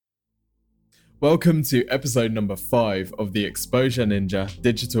Welcome to episode number 5 of the Exposure Ninja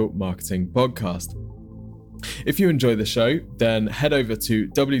Digital Marketing Podcast. If you enjoy the show, then head over to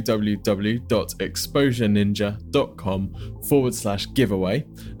www.exposureninja.com/giveaway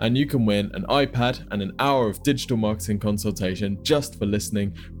and you can win an iPad and an hour of digital marketing consultation just for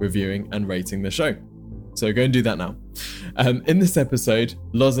listening, reviewing, and rating the show. So go and do that now. In this episode,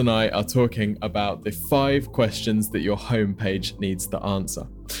 Loz and I are talking about the 5 questions that your homepage needs to answer.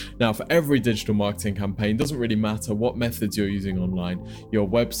 Now, for every digital marketing campaign, doesn't really matter what methods you're using online, your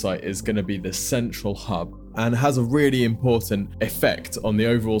website is going to be the central hub and has a really important effect on the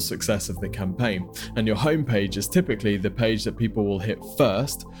overall success of the campaign. And your homepage is typically the page that people will hit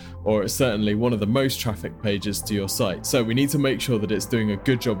first, or it's certainly one of the most trafficked pages to your site. So we need to make sure that it's doing a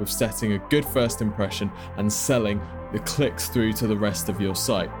good job of setting a good first impression and selling the clicks through to the rest of your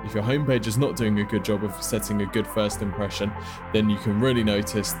site. If your homepage is not doing a good job of setting a good first impression, then you can really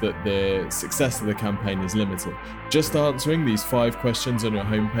notice that the success of the campaign is limited. Just answering these 5 questions on your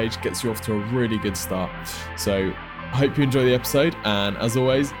homepage gets you off to a really good start. So I hope you enjoy the episode, and as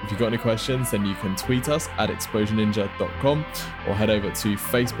always, if you've got any questions, then you can tweet us at exposureninja.com or head over to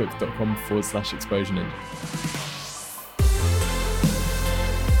facebook.com/exposureninja.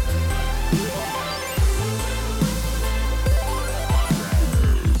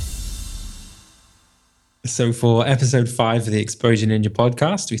 So for episode 5 of the Exposure Ninja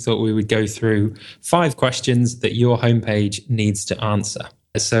podcast, we thought we would go through 5 questions that your homepage needs to answer.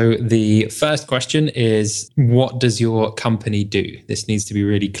 So the first question is, what does your company do? This needs to be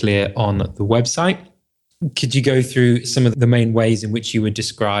really clear on the website. Could you go through some of the main ways in which you would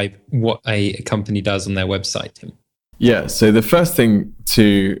describe what a company does on their website, Tim? Yeah, so the first thing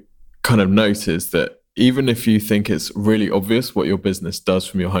to kind of note is that even if you think it's really obvious what your business does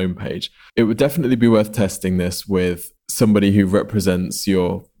from your homepage, it would definitely be worth testing this with somebody who represents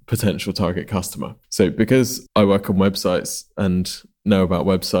your potential target customer. So because I work on websites and know about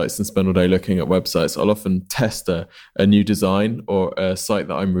websites and spend all day looking at websites, I'll often test a new design or a site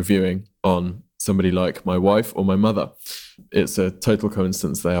that I'm reviewing on somebody like my wife or my mother. It's a total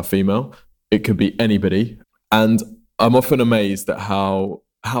coincidence they are female. It could be anybody. And I'm often amazed at how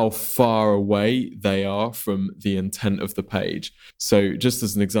far away they are from the intent of the page. So just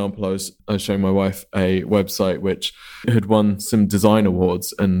as an example, I was showing my wife a website which had won some design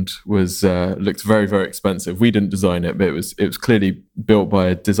awards and was looked very, very expensive. We didn't design it, but it was clearly built by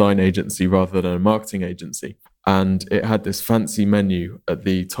a design agency rather than a marketing agency. And it had this fancy menu at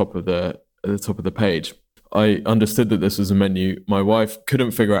the top of the page. I understood that this was a menu. My wife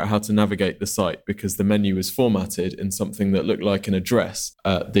couldn't figure out how to navigate the site because the menu was formatted in something that looked like an address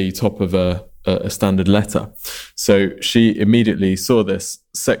at the top of a standard letter. So she immediately saw this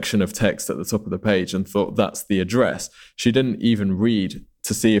section of text at the top of the page and thought that's the address. She didn't even read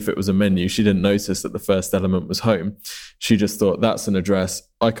to see if it was a menu. She didn't notice that the first element was home. She just thought that's an address.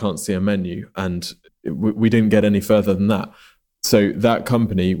 I can't see a menu. And we didn't get any further than that. So that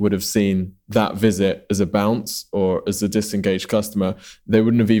company would have seen that visit as a bounce or as a disengaged customer. They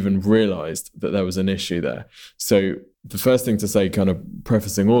wouldn't have even realized that there was an issue there. So the first thing to say, kind of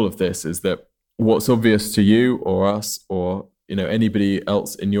prefacing all of this, is that what's obvious to you or us or anybody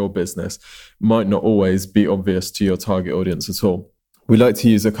else in your business might not always be obvious to your target audience at all. We like to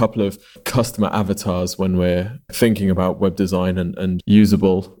use a couple of customer avatars when we're thinking about web design and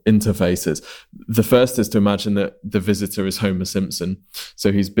usable interfaces. The first is to imagine that the visitor is Homer Simpson.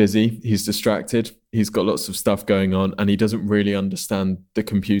 So he's busy, he's distracted, he's got lots of stuff going on, and he doesn't really understand the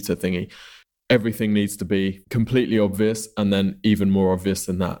computer thingy. Everything needs to be completely obvious and then even more obvious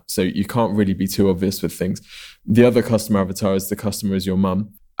than that. So you can't really be too obvious with things. The other customer avatar is the customer is your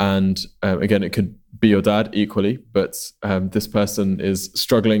mum. And again, it could be your dad equally, but this person is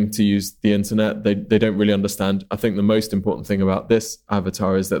struggling to use the internet. They don't really understand. I think the most important thing about this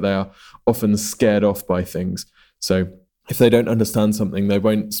avatar is that they are often scared off by things. So if they don't understand something, they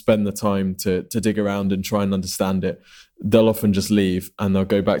won't spend the time to dig around and try and understand it. They'll often just leave and they'll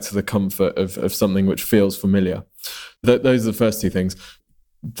go back to the comfort of something which feels familiar. Those are the first 2 things.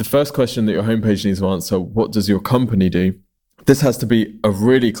 The first question that your homepage needs to answer, what does your company do? This has to be a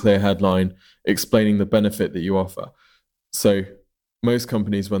really clear headline explaining the benefit that you offer. So most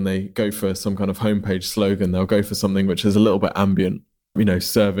companies, when they go for some kind of homepage slogan, they'll go for something which is a little bit ambient,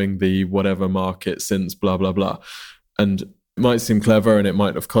 serving the whatever market since blah, blah, blah. And it might seem clever and it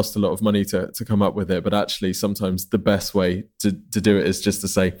might have cost a lot of money to come up with it. But actually, sometimes the best way to do it is just to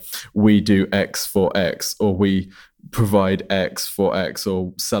say, we do X for X, or we provide X for X,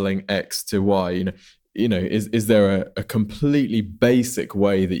 or selling X to Y. is there a completely basic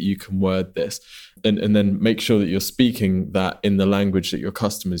way that you can word this? And then make sure that you're speaking that in the language that your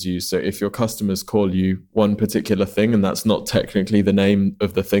customers use. So if your customers call you one particular thing and that's not technically the name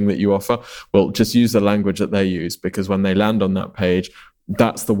of the thing that you offer, well, just use the language that they use, because when they land on that page,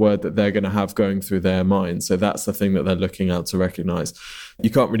 that's the word that they're going to have going through their mind. So that's the thing that they're looking out to recognize. You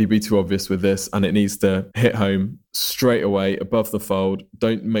can't really be too obvious with this, and it needs to hit home straight away, above the fold.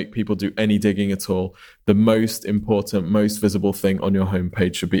 Don't make people do any digging at all. The most important, most visible thing on your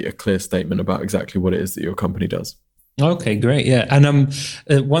homepage should be a clear statement about exactly what it is that your company does. Okay, great. Yeah. And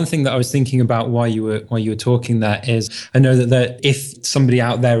one thing that I was thinking about while you were talking there is, I know that if somebody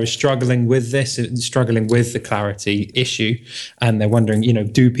out there is struggling with this, struggling with the clarity issue, and they're wondering,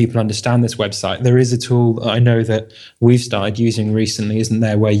 do people understand this website? There is a tool I know that we've started using recently, isn't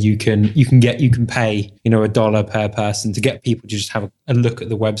there, where you can pay, $1 per person to get people to just have a look at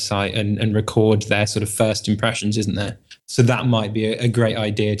the website and record their sort of first impressions, isn't there? So that might be a great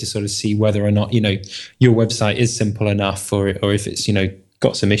idea to sort of see whether or not, your website is simple enough, or if it's,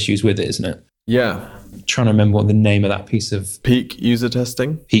 got some issues with it, isn't it? Yeah. I'm trying to remember what the name of that piece of Peak user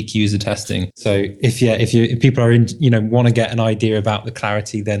testing. Peak user testing. So if people are want to get an idea about the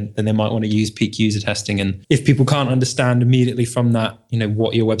clarity, then they might want to use peak user testing. And if people can't understand immediately from that,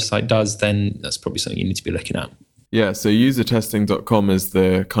 what your website does, then that's probably something you need to be looking at. Yeah, so usertesting.com is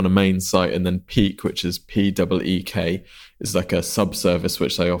the kind of main site, and then Peak, which is PEEK, is like a sub-service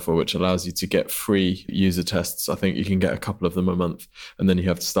which they offer, which allows you to get free user tests. I think you can get a couple of them a month, and then you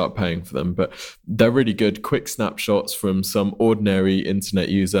have to start paying for them. But they're really good, quick snapshots from some ordinary internet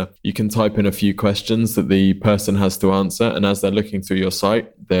user. You can type in a few questions that the person has to answer, and as they're looking through your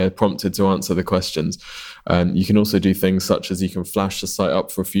site, they're prompted to answer the questions. You can also do things such as you can flash the site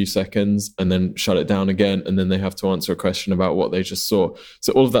up for a few seconds and then shut it down again, and then they have to answer a question about what they just saw.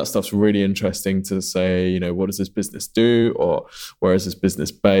 So all of that stuff's really interesting to say, what does this business do, or where is this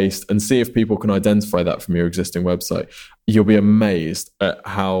business based, and see if people can identify that from your existing website. You'll be amazed at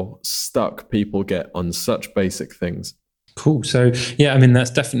how stuck people get on such basic things. Cool. So yeah,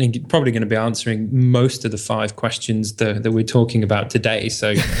 that's definitely probably going to be answering most of the 5 questions that we're talking about today.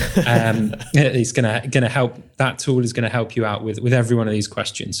 So it's going to help. That tool is going to help you out with every one of these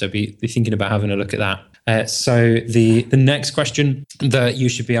questions. So be thinking about having a look at that. So the next question that you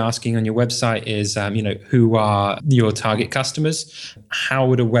should be asking on your website is, who are your target customers? How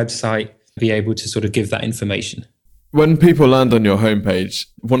would a website be able to sort of give that information? When people land on your homepage,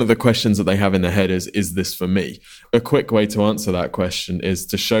 one of the questions that they have in their head is this for me? A quick way to answer that question is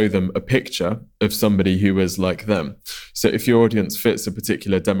to show them a picture of somebody who is like them. So if your audience fits a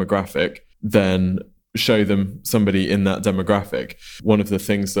particular demographic, then show them somebody in that demographic. One of the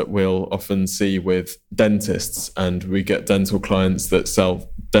things that we'll often see with dentists, and we get dental clients that sell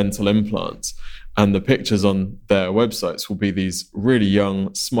dental implants, and the pictures on their websites will be these really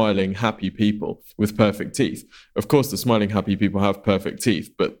young, smiling, happy people with perfect teeth. Of course, the smiling, happy people have perfect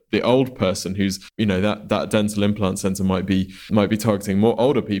teeth, but the old person who's, that dental implant center might be targeting more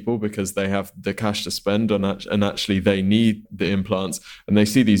older people because they have the cash to spend on and actually they need the implants. And they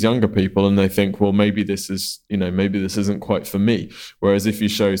see these younger people and they think, well, maybe this isn't quite for me. Whereas if you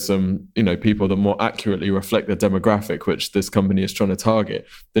show some, people that more accurately reflect the demographic which this company is trying to target,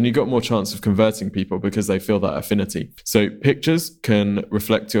 then you've got more chance of converting people because they feel that affinity. So pictures can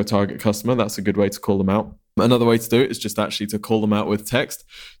reflect your target customer. That's a good way to call them out. Another way to do it is just actually to call them out with text.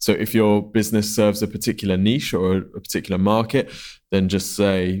 So if your business serves a particular niche or a particular market, then just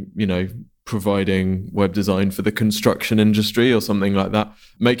say, providing web design for the construction industry or something like that.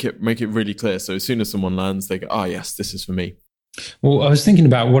 Make it really clear. So as soon as someone lands, they go, yes, this is for me. Well, I was thinking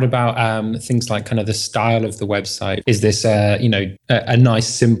about what about things like kind of the style of the website? Is this, a nice,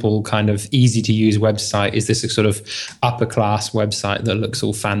 simple, kind of easy to use website? Is this a sort of upper class website that looks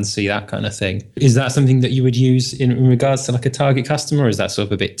all fancy, that kind of thing? Is that something that you would use in regards to like a target customer, or is that sort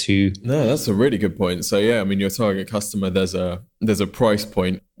of a bit too? No, that's a really good point. So yeah, your target customer, there's a price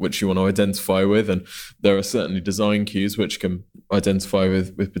point which you want to identify with, and there are certainly design cues which can identify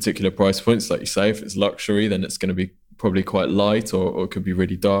with particular price points. Like you say, if it's luxury, then it's going to be probably quite light, or it could be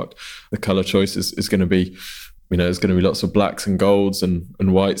really dark. The color choice is going to be, there's going to be lots of blacks and golds and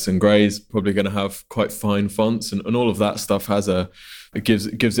whites and grays, probably going to have quite fine fonts, and all of that stuff it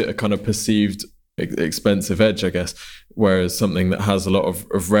gives it a kind of perceived expensive edge, I guess. Whereas something that has a lot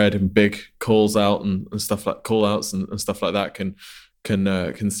of red and big calls out and stuff like call outs and stuff like that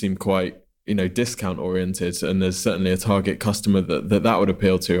can seem quite discount oriented, and there's certainly a target customer that would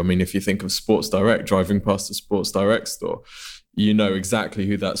appeal to. If you think of Sports Direct, driving past a Sports Direct store, you know exactly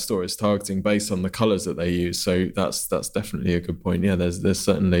who that store is targeting based on the colors that they use. So that's definitely a good point. Yeah, there's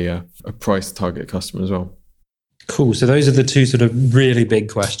certainly a price target customer as well. Cool. So those are the two sort of really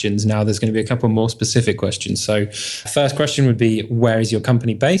big questions. Now there's going to be a couple more specific questions. So first question would be, where is your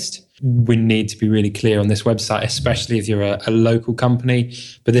company based? We need to be really clear on this website, especially if you're a local company,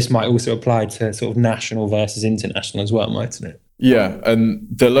 but this might also apply to sort of national versus international as well, mightn't it? Yeah, and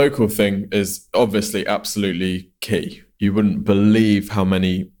the local thing is obviously absolutely key. You wouldn't believe how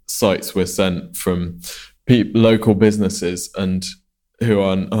many sites we're sent from local businesses and who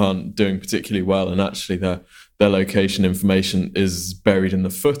aren't doing particularly well, and actually their location information is buried in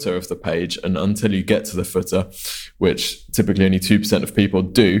the footer of the page. And until you get to the footer, which typically only 2% of people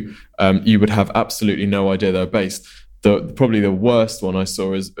do, you would have absolutely no idea they're based. Probably the worst one I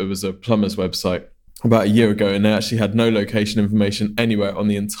saw is it was a plumber's website about a year ago, and they actually had no location information anywhere on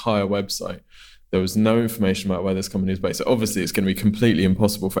the entire website. There was no information about where this company is based. So obviously it's going to be completely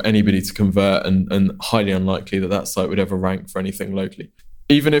impossible for anybody to convert, and highly unlikely that site would ever rank for anything locally.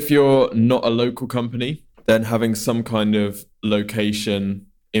 Even if you're not a local company, then having some kind of location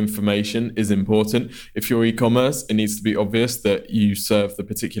information is important. If you're e-commerce, it needs to be obvious that you serve the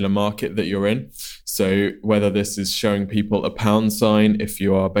particular market that you're in. So whether this is showing people a pound sign if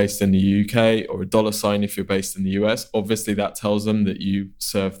you are based in the UK, or a dollar sign if you're based in the US, obviously that tells them that you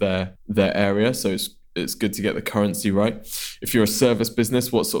serve their area. So it's good to get the currency right. If you're a service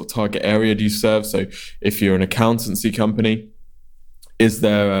business, what sort of target area do you serve? So if you're an accountancy company,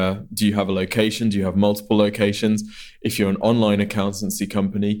 do you have a location? Do you have multiple locations? If you're an online accountancy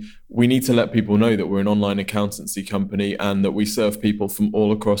company, we need to let people know that we're an online accountancy company and that we serve people from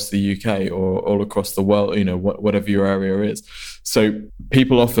all across the UK or all across the world, whatever your area is. So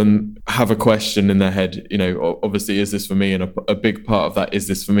people often have a question in their head, obviously, is this for me? And a big part of that, is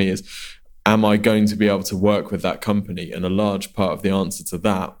this for me, is, am I going to be able to work with that company? And a large part of the answer to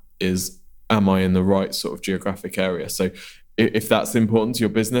that is, am I in the right sort of geographic area? So if that's important to your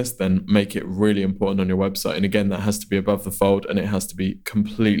business, then make it really important on your website. And again, that has to be above the fold, and it has to be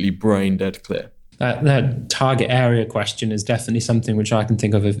completely brain dead clear. That target area question is definitely something which I can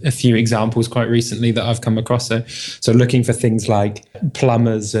think of a few examples quite recently that I've come across. So looking for things like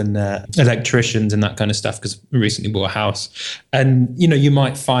plumbers and electricians and that kind of stuff, because I recently bought a house. And, you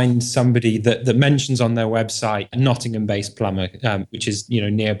might find somebody that mentions on their website a Nottingham-based plumber, which is,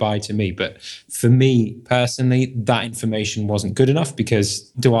 nearby to me. But for me personally, that information wasn't good enough, because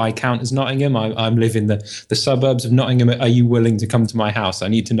do I count as Nottingham? I live in the suburbs of Nottingham. Are you willing to come to my house? I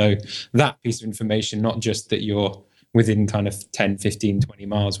need to know that piece of information, not just that you're within kind of 10, 15, 20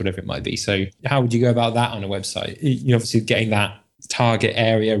 miles, whatever it might be. So how would you go about that on a website? You're obviously getting that target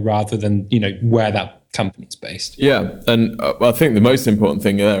area rather than, where that company's based. Yeah. And I think the most important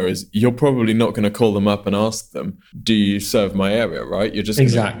thing there is you're probably not going to call them up and ask them, do you serve my area, right? You're just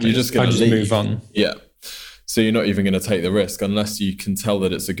going to move on. Yeah. So you're not even going to take the risk unless you can tell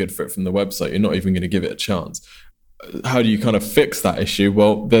that it's a good fit from the website. You're not even going to give it a chance. How do you kind of fix that issue?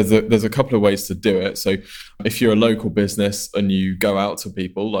 Well, there's a couple of ways to do it. So if you're a local business and you go out to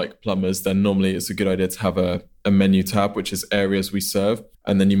people like plumbers, then normally it's a good idea to have a menu tab, which is areas we serve.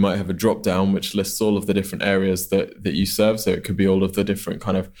 And then you might have a drop down, which lists all of the different areas that you serve. So it could be all of the different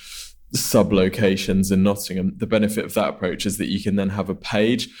kind of sub locations in Nottingham. The benefit of that approach is that you can then have a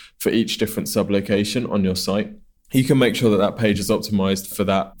page for each different sub location on your site. You can make sure that page is optimized for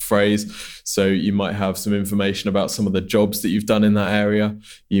that phrase. So you might have some information about some of the jobs that you've done in that area.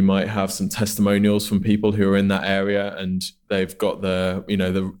 You might have some testimonials from people who are in that area, and they've got the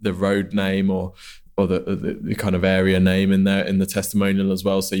road name or the kind of area name in there in the testimonial as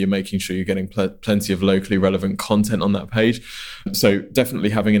well. So you're making sure you're getting plenty of locally relevant content on that page. So definitely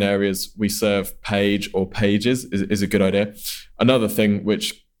having an areas we serve page or pages is a good idea. Another thing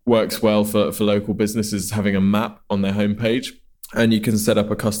which works well for local businesses, having a map on their homepage. And you can set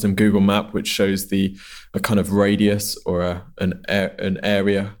up a custom Google map which shows a kind of radius or an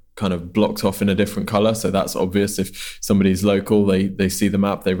area kind of blocked off in a different color. So that's obvious. If somebody's local, they see the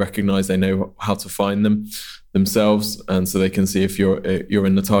map, they recognize, they know how to find them themselves, and so they can see if you're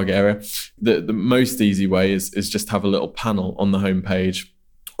in the target area. The most easy way is just have a little panel on the homepage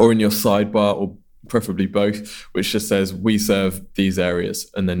or in your sidebar, or preferably both, which just says we serve these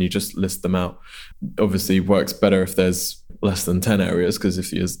areas, and then you just list them out. Obviously works better if there's less than 10 areas, because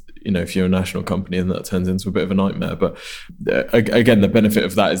if you're a national company, then that turns into a bit of a nightmare. But again, the benefit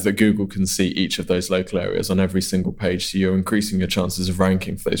of that is that Google can see each of those local areas on every single page, so you're increasing your chances of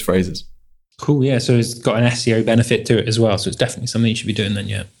ranking for those phrases. Cool. Yeah. So it's got an SEO benefit to it as well. So it's definitely something you should be doing then.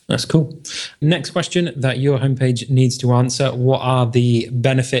 Yeah. That's cool. Next question that your homepage needs to answer: what are the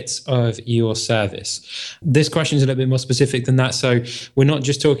benefits of your service? This question is a little bit more specific than that. So we're not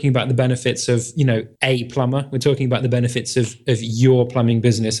just talking about the benefits of, a plumber. We're talking about the benefits of your plumbing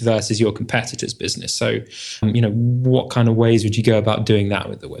business versus your competitor's business. So, what kind of ways would you go about doing that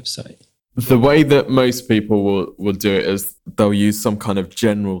with the website? The way that most people will do it is they'll use some kind of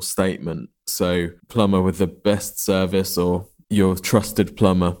general statement. So plumber with the best service, or your trusted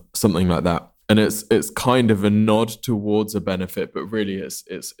plumber, something like that. And it's kind of a nod towards a benefit, but really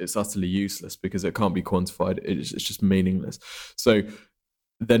it's utterly useless because it can't be quantified. It's just meaningless. So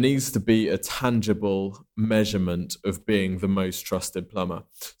there needs to be a tangible measurement of being the most trusted plumber.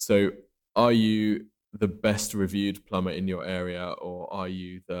 So are you the best reviewed plumber in your area, or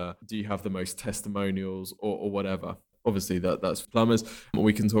do you have the most testimonials, or whatever? Obviously that's plumbers.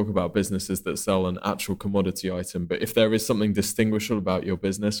 We can talk about businesses that sell an actual commodity item, but if there is something distinguishable about your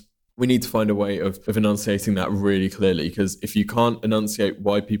business, we need to find a way of enunciating that really clearly, because if you can't enunciate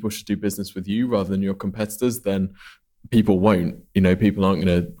why people should do business with you rather than your competitors, then people won't. People aren't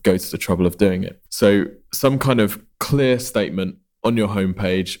going to go to the trouble of doing it. So some kind of clear statement on your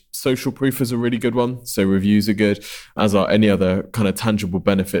homepage. Social proof is a really good one. So reviews are good, as are any other kind of tangible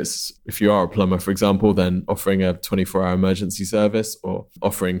benefits. If you are a plumber, for example, then offering a 24-hour emergency service, or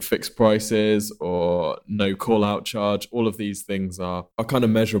offering fixed prices, or no call-out charge. All of these things are kind of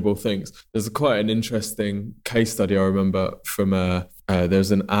measurable things. There's quite an interesting case study I remember from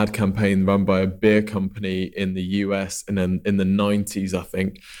there's an ad campaign run by a beer company in the US, and then in the 90s, I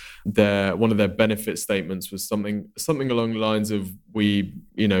think. One of their benefit statements was something along the lines of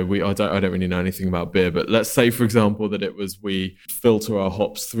I don't really know anything about beer, but let's say, for example, that it was we filter our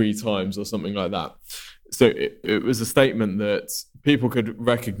hops 3 times or something like that. So it was a statement that people could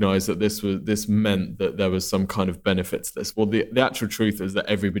recognize that this meant that there was some kind of benefit to this. Well, the actual truth is that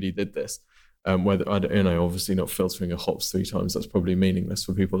everybody did this. Whether obviously not filtering a hops 3 times, that's probably meaningless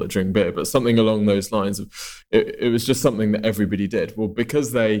for people that drink beer, but something along those lines of it was just something that everybody did. Well,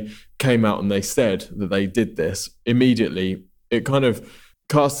 because they came out and they said that they did this, immediately it kind of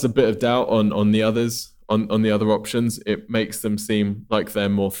casts a bit of doubt on the others, on the other options. It makes them seem like they're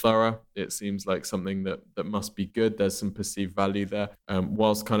more thorough. It seems like something that must be good. There's some perceived value there,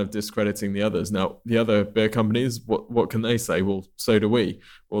 whilst kind of discrediting the others. Now, the other beer companies, what can they say? Well, so do we.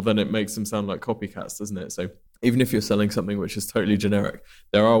 Well, then it makes them sound like copycats, doesn't it? So even if you're selling something which is totally generic,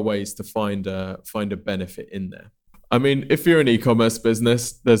 there are ways to find a benefit in there. I mean, if you're an e-commerce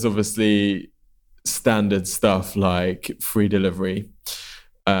business, there's obviously standard stuff like free delivery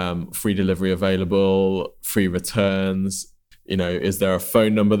available, free returns. Is there a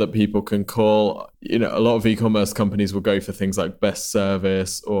phone number that people can call? A lot of e-commerce companies will go for things like best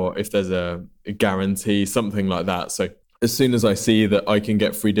service, or if there's a guarantee, something like that. So as soon as I see that I can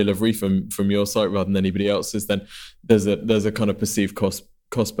get free delivery from your site rather than anybody else's, then there's a kind of perceived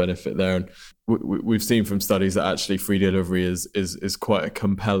cost benefit there. And we've seen from studies that actually free delivery is quite a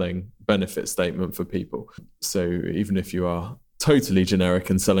compelling benefit statement for people. So even if you are totally generic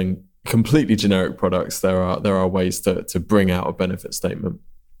and selling completely generic products, there are ways to bring out a benefit statement.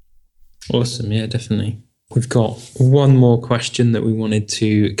 Awesome. Yeah, definitely. We've got one more question that we wanted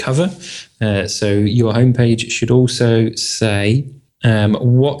to cover. So your homepage should also say,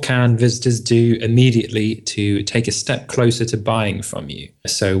 what can visitors do immediately to take a step closer to buying from you?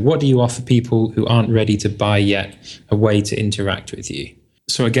 So what do you offer people who aren't ready to buy yet, a way to interact with you?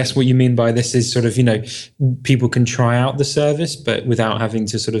 So I guess what you mean by this is sort of, people can try out the service, but without having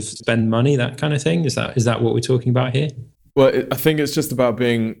to sort of spend money, that kind of thing. Is that what we're talking about here? Well, I think it's just about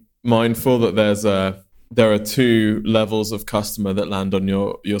being mindful that there are 2 levels of customer that land on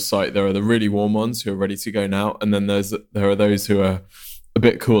your site. There are the really warm ones who are ready to go now, and then there are those who are a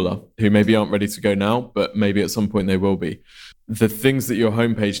bit cooler, who maybe aren't ready to go now, but maybe at some point they will be. The things that your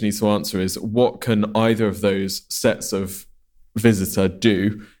homepage needs to answer is, what can either of those sets of visitor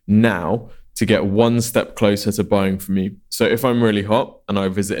do now to get one step closer to buying from you? So if I'm really hot and I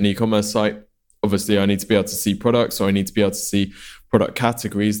visit an e-commerce site, obviously I need to be able to see products, or I need to be able to see product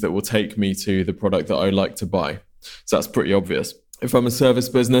categories that will take me to the product that I like to buy. So that's pretty obvious. If I'm a service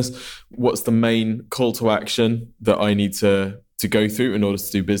business, what's the main call to action that I need to go through in order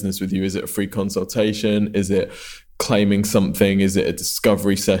to do business with you? Is it a free consultation? Is it claiming something? Is it a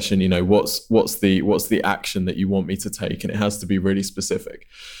discovery session? What's the action that you want me to take? And it has to be really specific.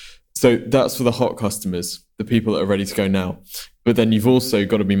 So that's for the hot customers, the people that are ready to go now. But then you've also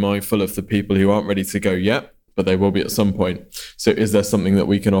got to be mindful of the people who aren't ready to go yet, but they will be at some point. So is there something that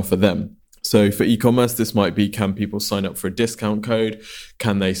we can offer them? So for e-commerce, this might be, can people sign up for a discount code?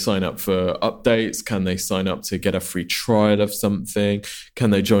 Can they sign up for updates? Can they sign up to get a free trial of something? Can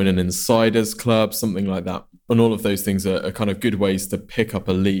they join an insiders club? Something like that. And all of those things are kind of good ways to pick up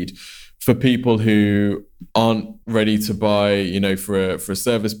a lead. For people who aren't ready to buy, for a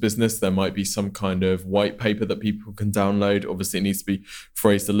service business, there might be some kind of white paper that people can download. Obviously, it needs to be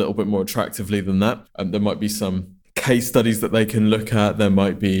phrased a little bit more attractively than that. There might be some case studies that they can look at.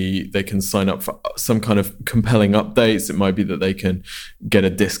 They can sign up for some kind of compelling updates. It might be that they can get a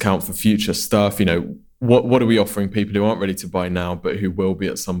discount for future stuff. What are we offering people who aren't ready to buy now, but who will be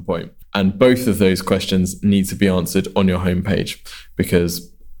at some point? And both of those questions need to be answered on your homepage,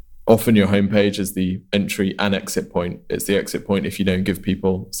 because often your homepage is the entry and exit point. It's the exit point if you don't give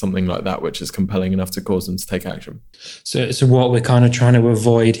people something like that, which is compelling enough to cause them to take action. So what we're kind of trying to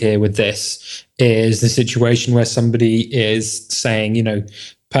avoid here with this is the situation where somebody is saying,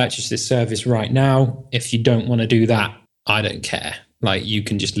 purchase this service right now. If you don't want to do that, I don't care. Like, you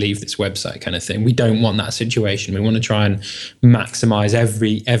can just leave this website kind of thing. We don't want that situation. We want to try and maximize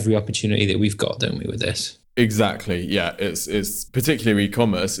every opportunity that we've got, don't we, with this? Exactly. Yeah. It's particularly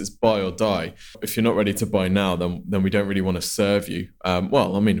e-commerce. It's buy or die. If you're not ready to buy now, then we don't really want to serve you. For a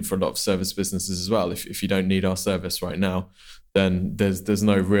lot of service businesses as well, if you don't need our service right now, then there's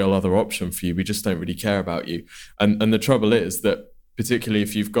no real other option for you. We just don't really care about you. And the trouble is that, particularly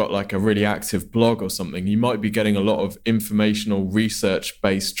if you've got like a really active blog or something, you might be getting a lot of informational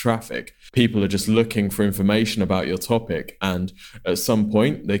research-based traffic. People are just looking for information about your topic, and at some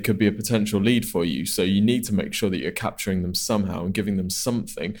point they could be a potential lead for you. So you need to make sure that you're capturing them somehow and giving them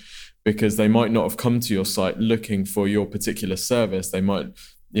something, because they might not have come to your site looking for your particular service. They might,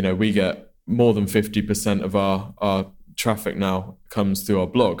 we get more than 50% of our traffic now comes through our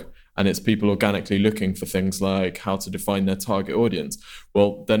blog. And it's people organically looking for things like how to define their target audience.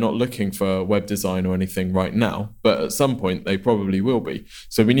 Well, they're not looking for web design or anything right now, but at some point they probably will be.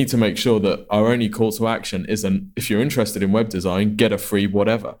 So we need to make sure that our only call to action isn't, if you're interested in web design, get a free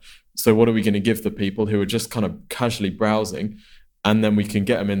whatever. So what are we going to give the people who are just kind of casually browsing? And then we can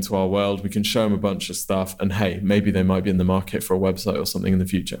get them into our world. We can show them a bunch of stuff. And hey, maybe they might be in the market for a website or something in the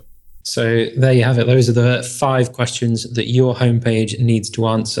future. So there you have it. Those are the 5 questions that your homepage needs to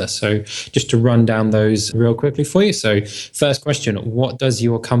answer. So just to run down those real quickly for you. So first question, what does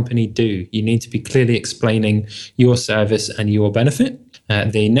your company do? You need to be clearly explaining your service and your benefit.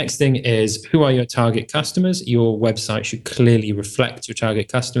 The next thing is, who are your target customers? Your website should clearly reflect your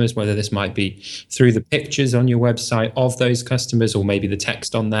target customers, whether this might be through the pictures on your website of those customers, or maybe the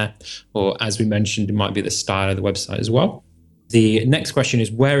text on there, or as we mentioned, it might be the style of the website as well. The next question is,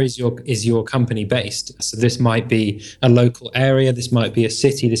 where is your company based? So this might be a local area, this might be a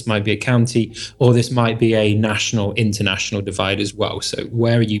city, this might be a county, or this might be a national, international divide as well. So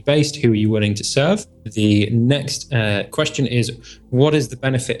where are you based? Who are you willing to serve? The next question is, what is the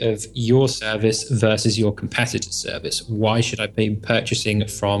benefit of your service versus your competitor's service? Why should I be purchasing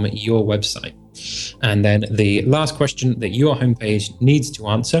from your website? And then the last question that your homepage needs to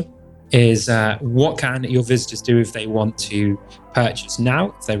answer is, what can your visitors do if they want to purchase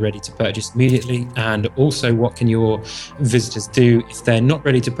now, if they're ready to purchase immediately? And also, what can your visitors do if they're not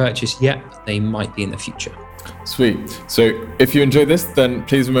ready to purchase yet, but they might be in the future? Sweet. So if you enjoyed this, then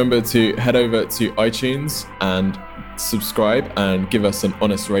please remember to head over to iTunes and subscribe and give us an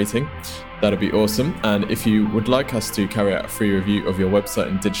honest rating. That'd be awesome. And if you would like us to carry out a free review of your website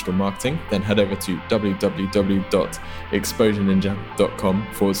and digital marketing, then head over to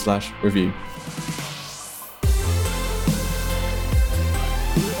www.exposureninja.com/review.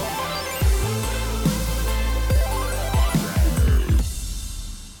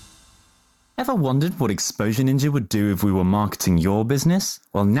 Ever wondered what Exposure Ninja would do if we were marketing your business?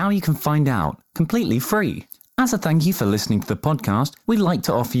 Well, now you can find out, completely free. As a thank you for listening to the podcast, we'd like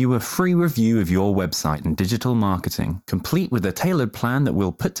to offer you a free review of your website and digital marketing, complete with a tailored plan that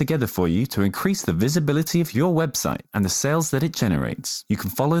we'll put together for you to increase the visibility of your website and the sales that it generates. You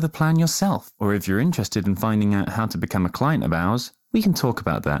can follow the plan yourself, or if you're interested in finding out how to become a client of ours, we can talk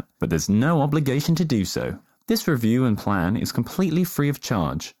about that, but there's no obligation to do so. This review and plan is completely free of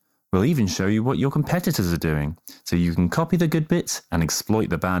charge. We'll even show you what your competitors are doing, so you can copy the good bits and exploit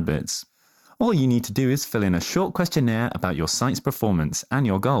the bad bits. All you need to do is fill in a short questionnaire about your site's performance and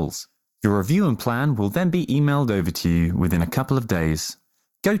your goals. Your review and plan will then be emailed over to you within a couple of days.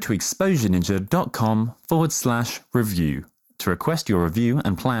 Go to exposureninja.com/review to request your review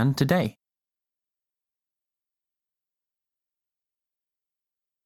and plan today.